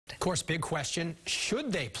Of course, big question,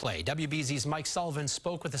 should they play? WBZ's Mike Sullivan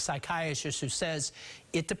spoke with a psychiatrist who says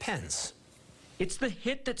it depends. It's the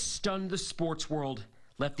hit that stunned the sports world,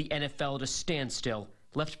 left the NFL at a standstill,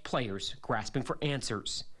 left players grasping for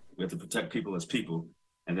answers. We have to protect people as people,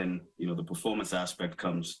 and then, the performance aspect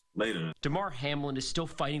comes later. Damar Hamlin is still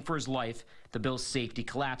fighting for his life. The Bills' safety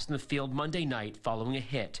collapsed in the field Monday night following a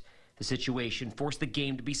hit. The situation forced the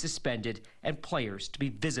game to be suspended and players to be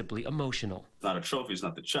visibly emotional. It's not a trophy, it's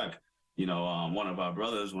not the check. One of our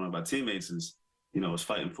brothers, one of our teammates is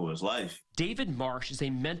fighting for his life. David Marsh is a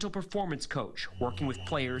mental performance coach working with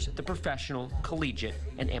players at the professional, collegiate,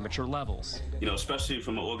 and amateur levels. Especially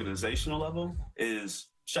from an organizational level, is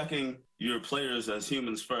checking your players as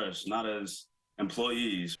humans first, not as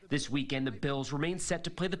employees. This weekend, the Bills remain set to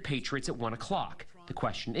play the Patriots at 1 o'clock. The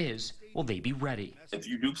question is, will they be ready? If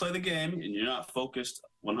you do play the game and you're not focused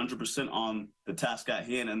 100% on the task at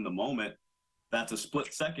hand in the moment, that's a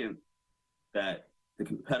split second that the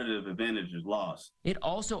competitive advantage is lost. It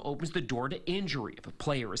also opens the door to injury if a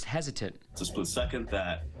player is hesitant. It's a split second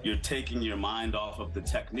that you're taking your mind off of the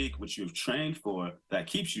technique which you've trained for that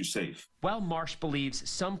keeps you safe. While Marsh believes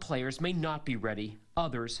some players may not be ready,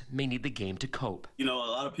 others may need the game to cope. A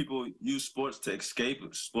lot of people use sports to escape.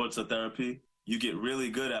 Sports are therapy. You get really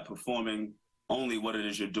good at performing only what it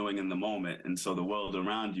is you're doing in the moment. And so the world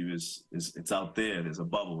around you it's out there. There's a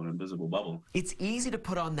bubble, an invisible bubble. It's easy to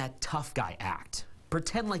put on that tough guy act.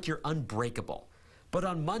 Pretend like you're unbreakable. But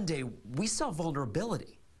on Monday, we saw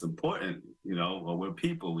vulnerability. It's important, we're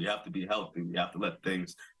people. We have to be healthy. We have to let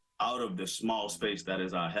things out of the small space that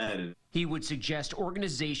is our head. He would suggest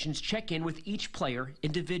organizations check in with each player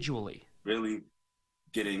individually. Really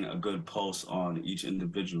getting a good pulse on each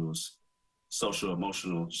individual's social,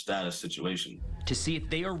 emotional status situation. To see if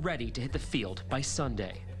they are ready to hit the field by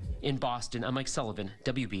Sunday. In Boston, I'm Mike Sullivan,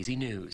 WBZ News.